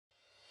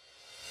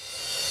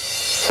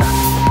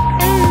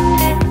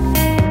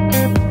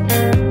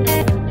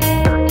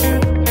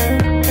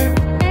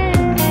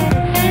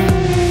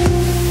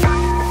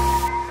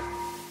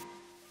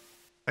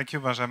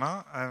Thank you,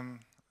 Benjamin. I'm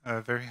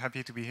very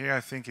happy to be here. I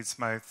think it's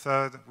my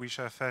third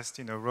Ouishare Fest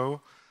in a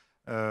row.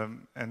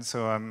 And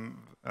so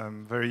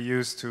I'm very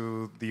used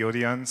to the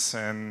audience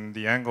and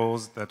the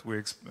angles that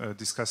we're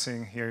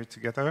discussing here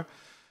together.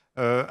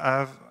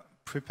 I've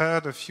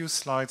prepared a few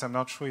slides. I'm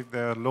not sure if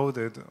they're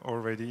loaded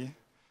already.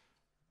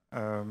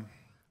 Okay,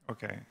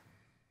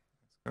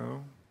 let's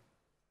go.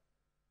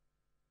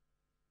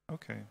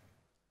 Okay.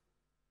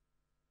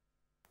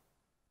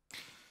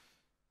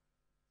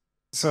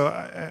 So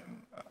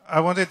I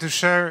wanted to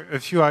share a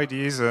few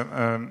ideas,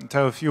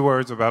 tell a few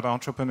words about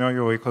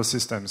entrepreneurial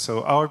ecosystems.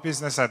 So our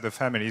business at the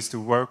family is to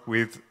work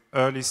with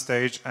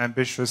early-stage,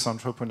 ambitious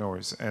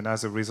entrepreneurs. And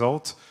as a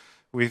result,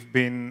 we've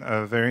been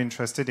very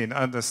interested in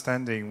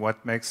understanding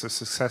what makes a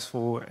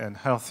successful and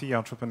healthy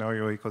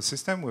entrepreneurial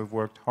ecosystem. We've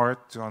worked hard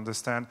to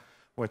understand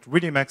what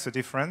really makes a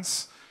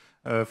difference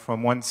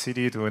from one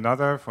city to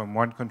another, from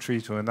one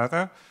country to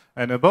another.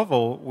 And above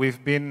all,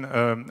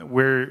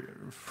 we're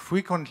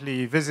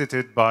frequently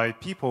visited by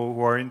people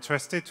who are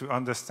interested to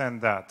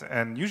understand that.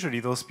 And usually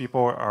those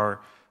people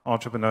are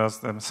entrepreneurs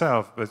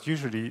themselves, but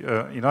usually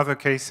in other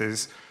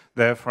cases,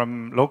 they're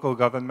from local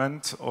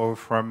government or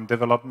from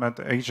development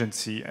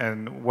agency.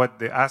 And what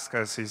they ask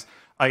us is,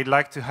 I'd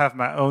like to have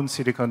my own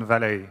Silicon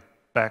Valley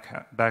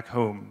back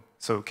home.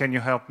 So can you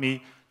help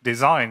me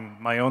design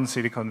my own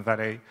Silicon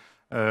Valley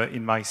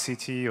in my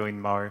city or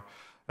in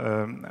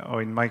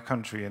my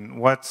country? And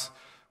what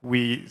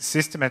we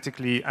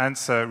systematically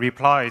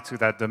reply to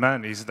that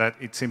demand is that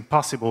it's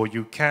impossible.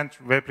 You can't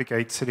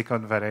replicate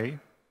Silicon Valley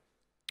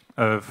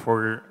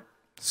for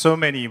so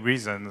many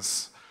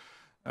reasons.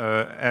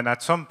 And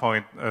at some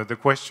point, the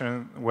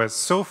question was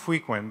so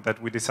frequent that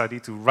we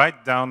decided to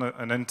write down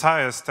an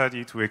entire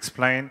study to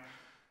explain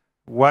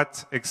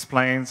what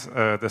explains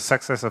the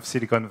success of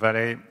Silicon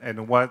Valley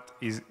and what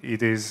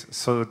it is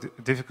so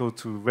difficult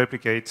to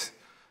replicate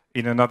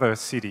in another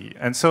city.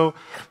 And so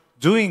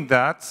doing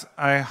that,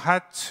 I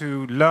had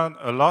to learn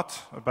a lot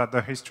about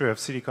the history of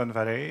Silicon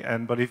Valley.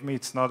 And believe me,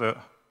 it's not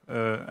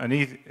an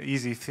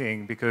easy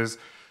thing, because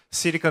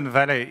Silicon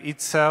Valley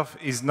itself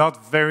is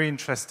not very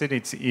interested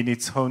in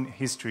its own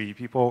history.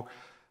 People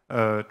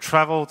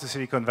travel to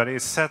Silicon Valley,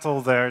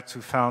 settle there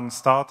to found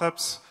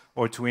startups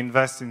or to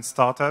invest in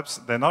startups.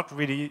 They're not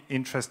really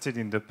interested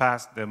in the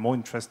past. They're more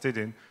interested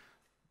in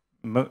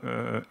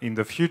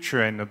the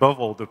future and above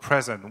all the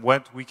present,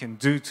 what we can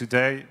do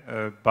today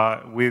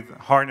with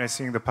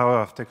harnessing the power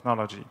of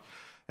technology.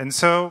 And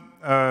so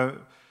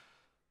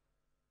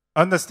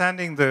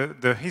understanding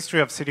the history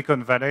of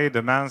Silicon Valley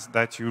demands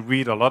that you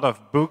read a lot of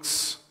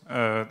books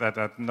that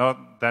are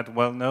not that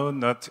well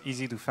known, not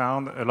easy to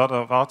find, a lot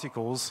of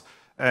articles.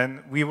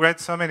 And we read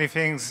so many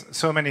things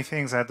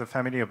at the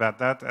family about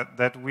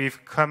that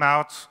we've come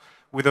out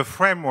with a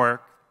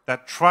framework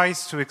that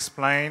tries to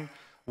explain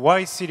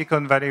why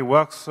Silicon Valley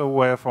works so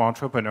well for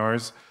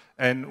entrepreneurs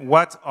and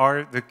what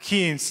are the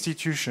key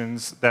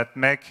institutions that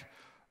make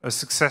a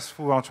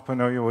successful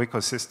entrepreneurial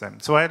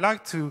ecosystem. So I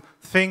like to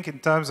think in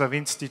terms of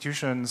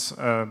institutions.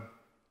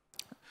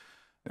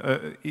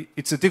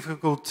 It's a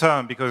difficult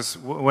term because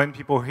when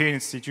people hear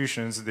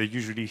institutions, they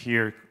usually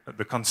hear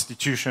the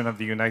Constitution of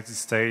the United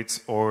States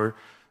or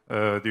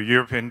the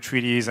European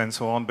treaties and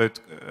so on.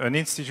 But an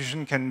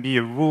institution can be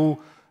a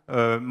rule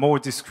more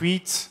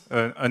discrete,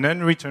 an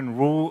unwritten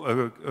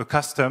rule, a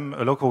custom,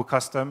 a local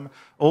custom.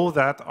 All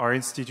that are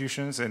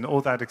institutions, and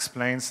all that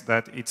explains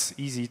that it's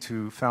easy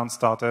to found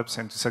startups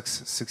and to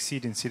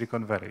succeed in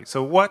Silicon Valley.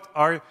 So what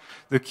are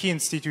the key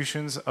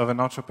institutions of an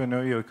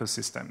entrepreneurial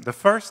ecosystem? The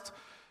first,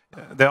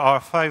 there are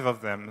 5 of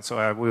them, so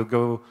I will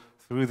go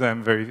through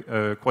them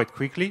quite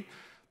quickly.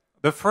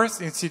 The first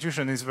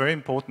institution is very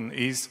important,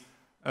 is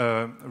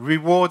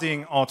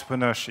rewarding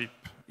entrepreneurship.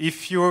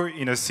 If you're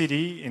in a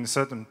city, in a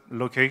certain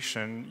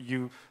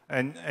location,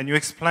 and you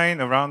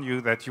explain around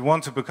you that you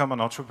want to become an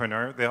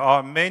entrepreneur, there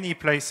are many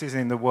places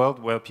in the world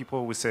where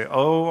people will say,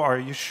 oh, are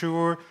you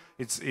sure?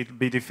 It'll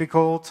be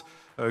difficult.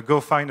 Go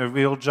find a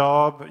real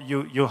job.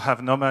 You'll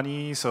have no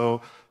money,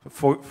 so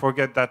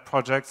forget that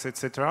projects,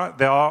 etc.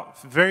 There are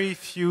very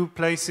few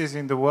places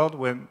in the world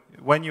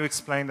when you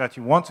explain that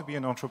you want to be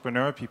an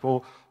entrepreneur,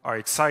 people are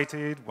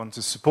excited, want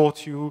to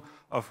support you,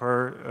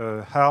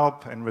 offer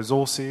help and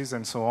resources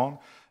and so on.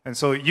 And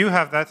so you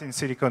have that in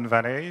Silicon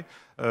Valley,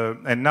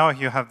 and now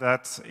you have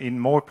that in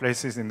more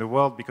places in the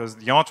world because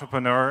the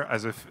entrepreneur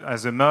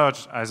has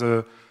emerged as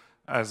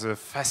a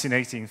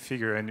fascinating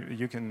figure, and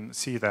you can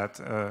see that.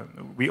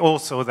 We all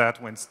saw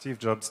that when Steve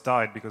Jobs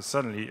died, because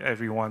suddenly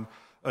everyone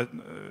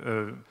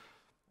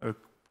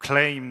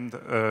claimed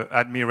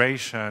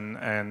admiration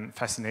and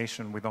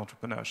fascination with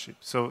entrepreneurship.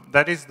 So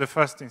that is the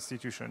first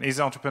institution. Is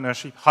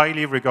entrepreneurship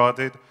highly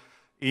regarded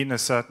in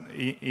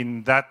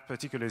that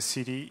particular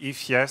city?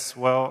 If yes,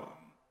 well,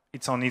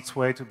 it's on its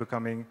way to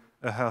becoming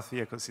a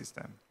healthy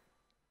ecosystem.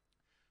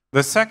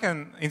 The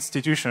second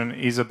institution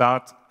is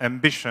about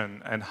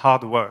ambition and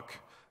hard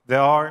work.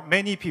 There are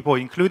many people,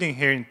 including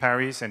here in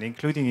Paris and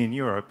including in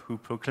Europe, who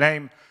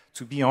proclaim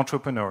to be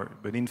entrepreneurs.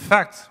 But in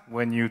fact,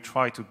 when you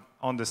try to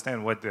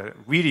understand what they're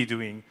really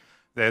doing,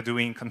 They're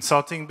doing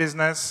consulting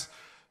business,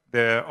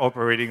 they're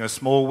operating a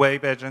small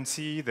web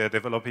agency, they're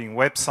developing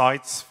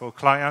websites for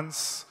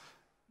clients.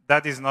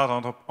 That is not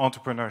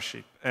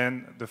entrepreneurship.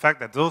 And the fact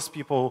that those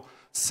people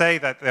say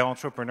that they're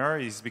entrepreneur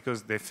is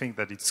because they think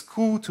that it's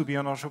cool to be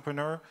an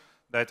entrepreneur,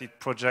 that it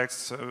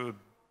projects a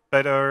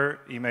better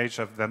image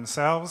of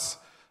themselves.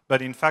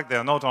 But in fact,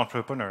 they're not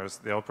entrepreneurs.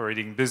 They're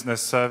operating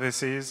business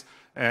services,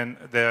 and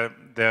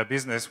their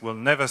business will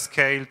never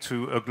scale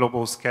to a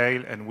global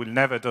scale and will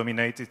never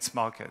dominate its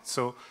market.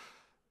 So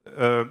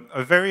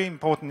a very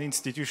important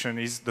institution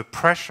is the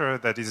pressure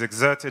that is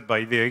exerted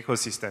by the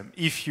ecosystem.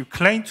 If you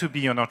claim to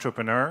be an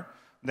entrepreneur,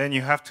 then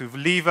you have to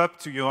live up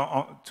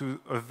to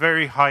a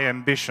very high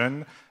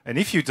ambition, and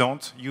if you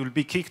don't, you'll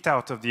be kicked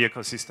out of the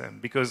ecosystem,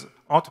 because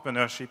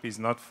entrepreneurship is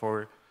not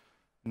for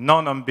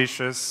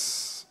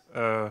non-ambitious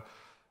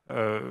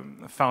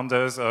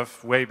founders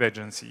of web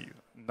agency.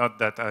 Not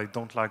that I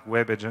don't like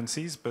web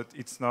agencies, but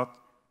it's not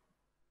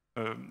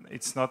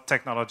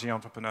technology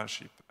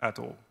entrepreneurship at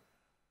all.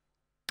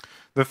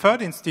 The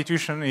third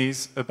institution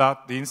is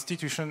about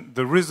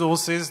the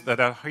resources that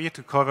are here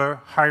to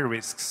cover high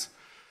risks.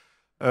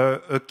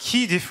 A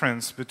key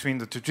difference between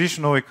the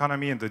traditional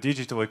economy and the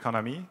digital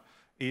economy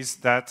is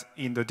that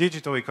in the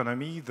digital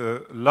economy,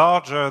 the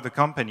larger the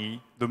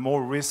company, the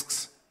more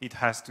risks it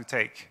has to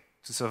take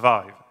to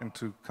survive and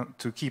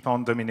to keep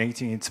on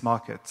dominating its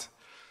market.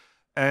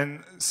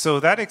 And so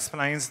that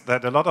explains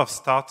that a lot of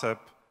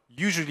startups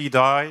usually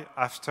die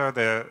after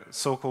their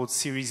so-called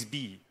Series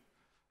B.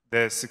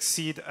 They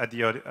succeed at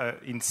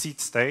in seed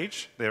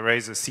stage, they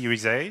raise a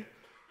Series A,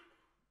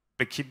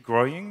 they keep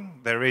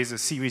growing, they raise a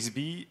Series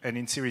B, and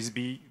in Series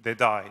B, they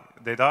die.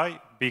 They die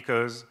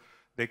because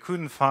they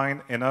couldn't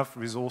find enough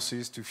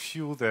resources to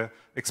fuel their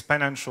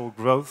exponential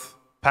growth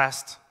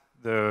past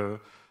the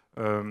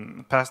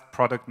past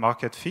product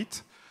market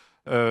fit.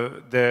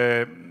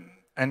 They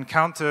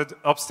encountered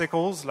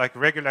obstacles like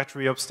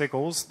regulatory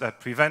obstacles that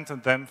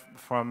prevented them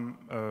from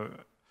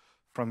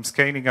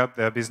scaling up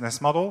their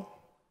business model,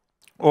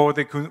 or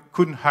they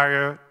couldn't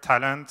hire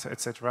talent,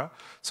 etc.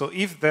 So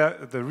if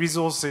the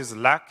resources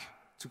lack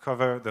to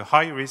cover the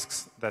high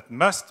risks that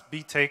must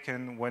be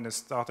taken when a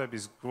startup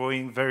is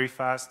growing very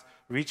fast,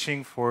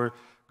 reaching for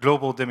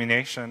global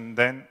domination,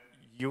 then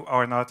you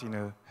are not in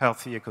a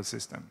healthy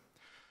ecosystem.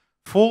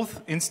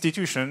 Fourth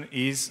institution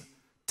is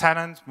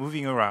talent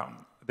moving around.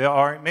 There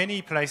are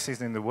many places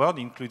in the world,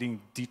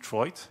 including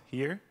Detroit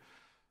here.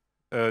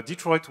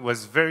 Detroit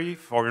was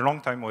for a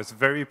long time, was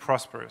very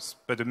prosperous.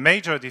 But the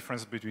major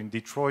difference between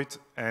Detroit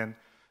and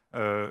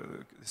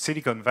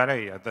Silicon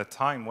Valley at that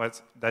time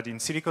was that in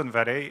Silicon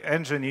Valley,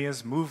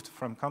 engineers moved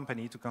from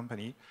company to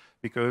company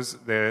because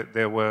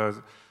there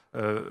was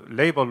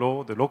labor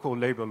law, the local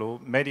labor law,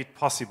 made it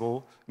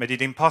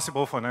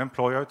impossible for an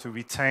employer to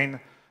retain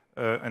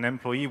an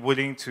employee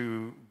willing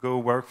to go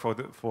work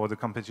for the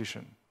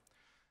competition.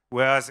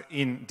 Whereas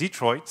in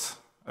Detroit,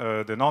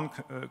 the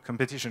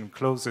non-competition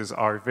clauses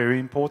are very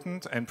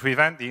important and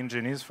prevent the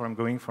engineers from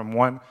going from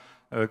one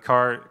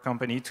car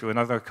company to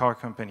another car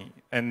company.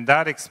 And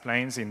that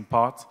explains in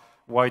part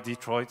why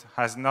Detroit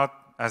has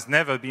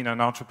never been an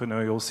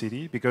entrepreneurial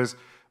city, because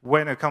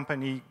when a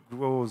company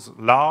grows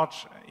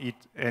large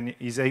and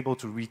is able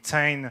to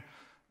retain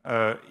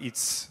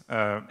its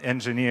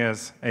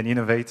engineers and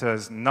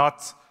innovators,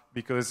 not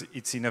because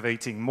it's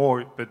innovating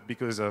more, but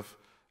because of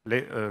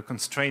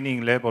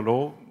constraining labor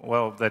law,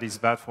 well, that is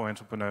bad for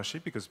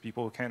entrepreneurship, because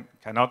people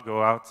cannot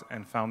go out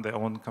and found their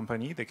own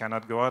company. They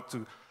cannot go out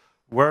to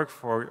work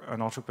for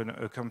an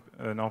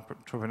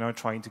entrepreneur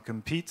trying to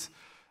compete.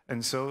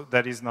 And so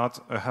that is not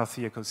a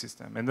healthy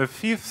ecosystem. And the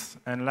fifth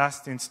and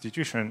last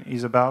institution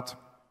is about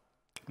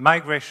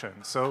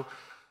migration. So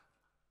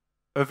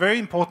a very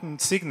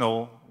important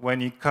signal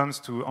when it comes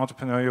to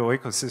entrepreneurial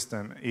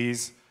ecosystem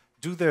is,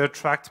 do they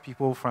attract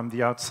people from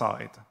the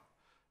outside?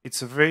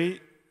 It's a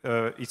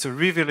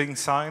revealing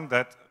sign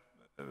that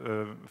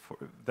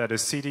a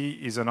city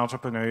is an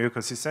entrepreneurial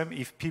ecosystem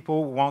if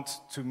people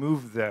want to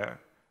move there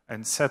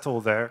and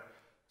settle there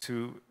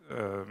to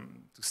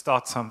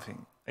start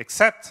something.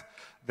 Except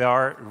there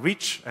are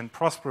rich and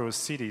prosperous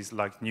cities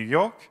like New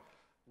York,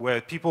 where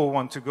people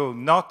want to go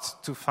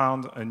not to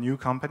found a new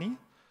company,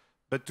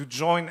 but to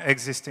join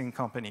existing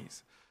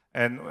companies.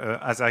 And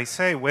as I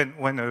say,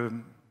 when a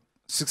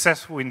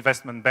successful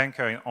investment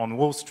banker on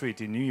Wall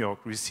Street in New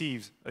York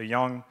receives a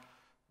young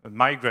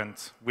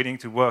migrant willing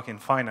to work in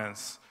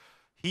finance,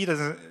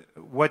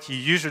 what he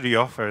usually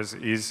offers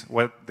is,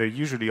 well,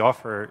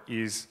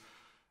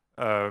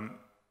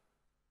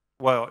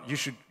 you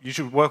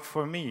should work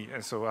for me.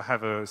 And so I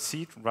have a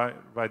seat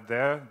right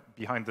there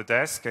behind the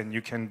desk, and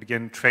you can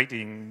begin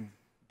trading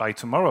by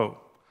tomorrow.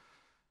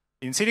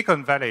 In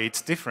Silicon Valley,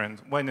 it's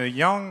different. When a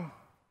young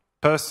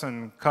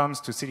person comes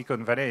to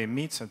Silicon Valley and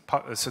meets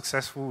a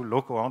successful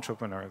local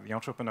entrepreneur, the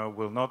entrepreneur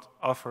will not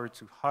offer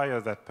to hire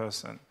that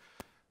person.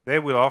 They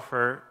will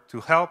offer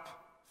to help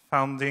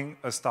founding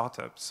a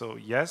startup. So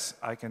yes,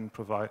 I can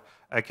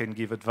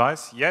give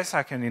advice. Yes,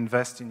 I can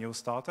invest in your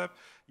startup.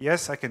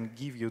 Yes, I can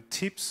give you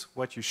tips,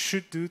 what you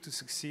should do to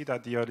succeed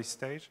at the early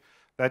stage.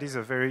 that is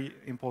a very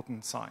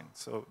important sign.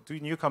 So do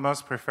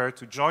newcomers prefer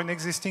to join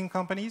existing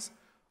companies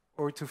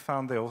or to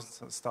found their own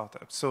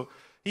startups? So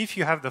if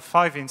you have the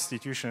 5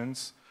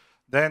 institutions,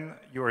 then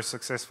you are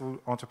successful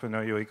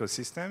entrepreneurial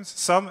ecosystems.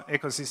 Some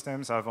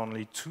ecosystems have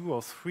only 2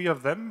 or 3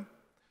 of them.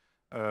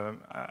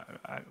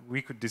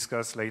 We could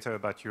discuss later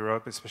about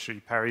Europe,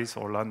 especially Paris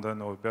or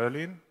London or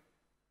Berlin.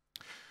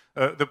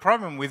 The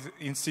problem with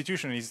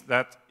institution is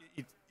that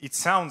it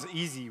sounds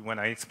easy when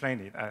I explain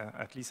it,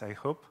 at least I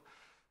hope,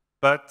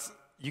 but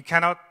you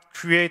cannot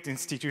create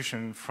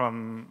institution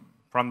from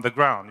the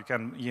ground.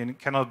 You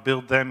cannot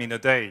build them in a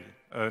day.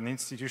 An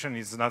institution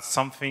is not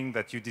something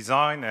that you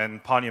design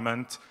and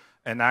Parliament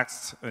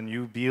enacts a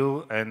new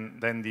bill and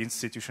then the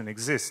institution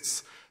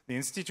exists. The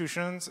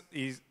institutions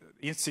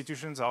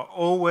are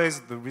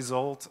always the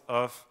result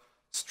of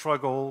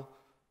struggle,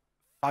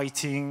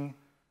 fighting,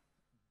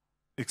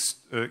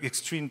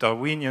 extreme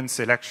Darwinian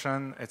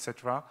selection,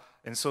 etc.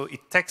 And so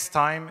it takes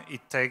time,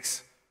 it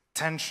takes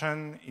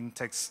tension, it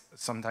takes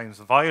sometimes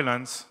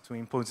violence to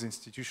impose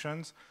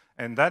institutions.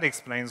 And that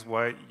explains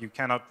why you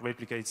cannot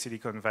replicate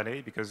Silicon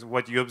Valley, because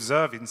what you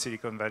observe in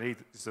Silicon Valley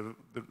is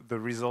the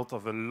result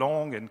of a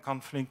long and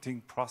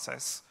conflicting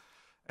process.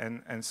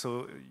 And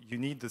so you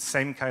need the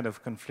same kind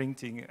of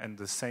conflicting and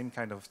the same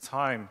kind of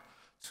time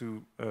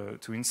to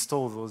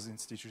install those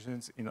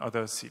institutions in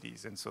other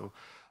cities. And so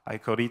I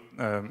call it,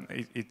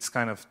 it's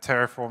kind of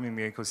terraforming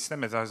the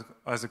ecosystem.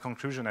 As a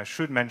conclusion, I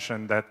should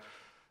mention that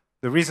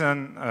the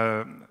reason,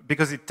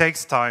 because it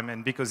takes time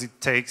and because it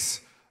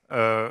takes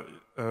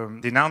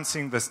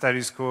denouncing the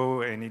status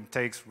quo and it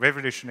takes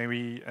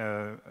revolutionary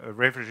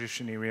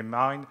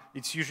mind,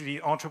 it's usually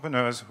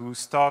entrepreneurs who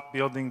start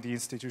building the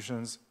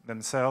institutions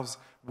themselves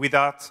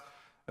without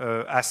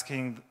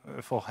asking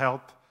for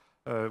help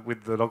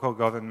with the local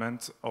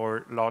government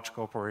or large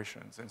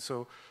corporations. And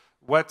so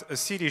what a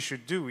city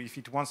should do if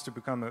it wants to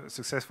become a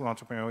successful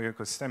entrepreneurial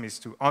ecosystem is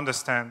to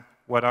understand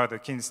what are the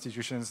key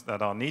institutions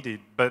that are needed,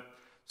 but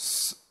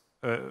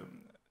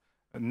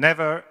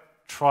never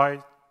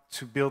try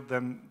to build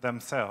them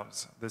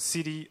themselves. The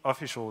city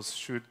officials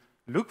should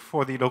look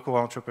for the local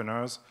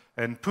entrepreneurs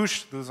and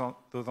push those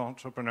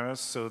entrepreneurs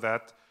so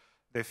that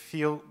they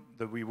feel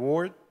the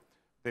reward,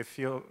 they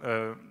feel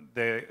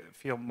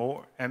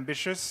more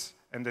ambitious,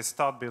 and they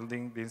start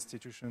building the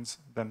institutions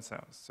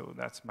themselves. So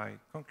that's my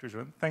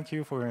conclusion. Thank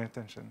you for your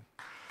attention.